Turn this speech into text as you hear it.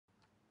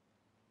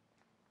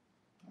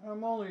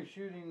I'm only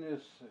shooting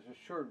this as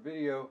a short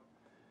video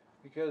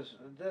because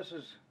this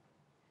is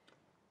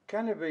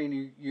kind of a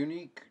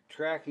unique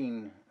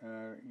tracking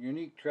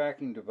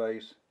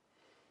device.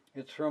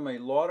 It's from a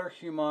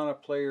Lauter-Humana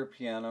player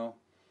piano,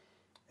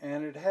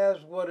 and it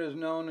has what is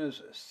known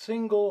as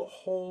single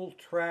hole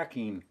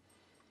tracking.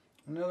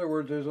 In other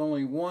words, there's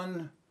only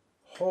one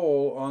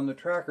hole on the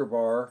tracker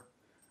bar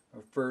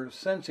for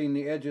sensing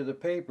the edge of the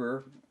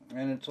paper,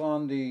 and it's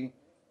on the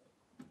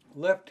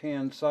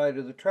left-hand side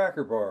of the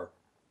tracker bar.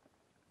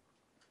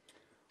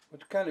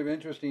 What's kind of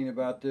interesting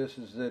about this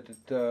is that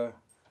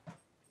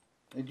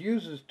it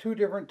uses two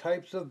different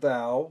types of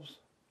valves.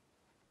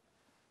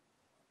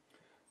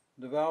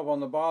 The valve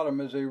on the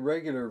bottom is a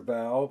regular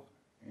valve,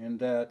 in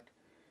that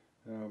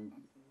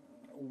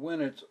when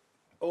it's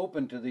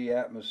open to the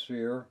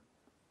atmosphere,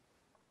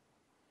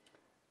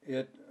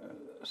 it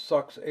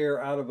sucks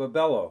air out of a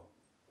bellow.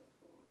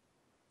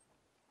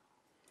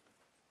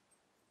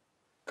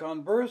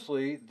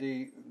 Conversely,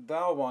 the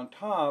valve on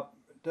top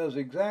does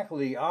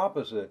exactly the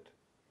opposite.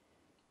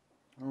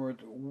 In other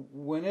words,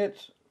 when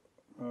it's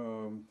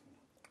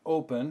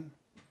open,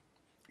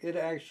 it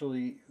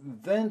actually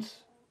vents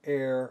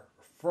air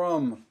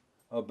from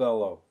a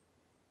bellow,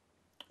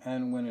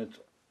 and when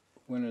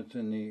it's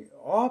in the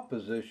off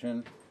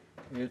position,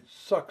 it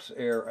sucks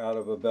air out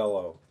of a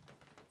bellow.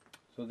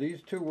 So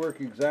these two work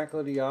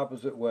exactly the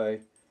opposite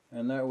way,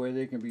 and that way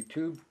they can be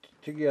tubed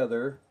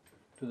together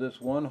to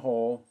this one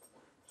hole,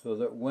 so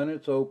that when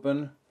it's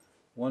open,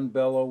 one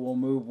bellow will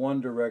move one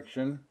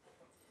direction,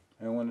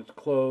 and when it's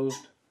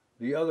closed,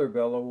 the other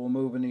bellow will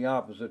move in the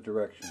opposite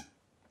direction.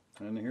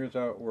 And here's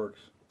how it works.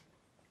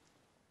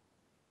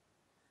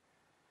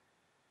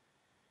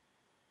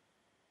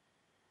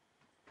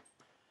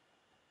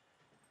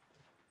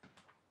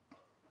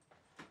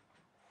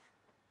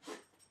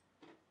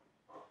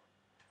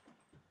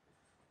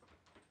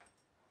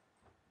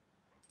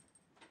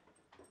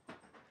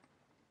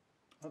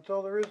 That's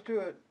all there is to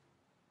it.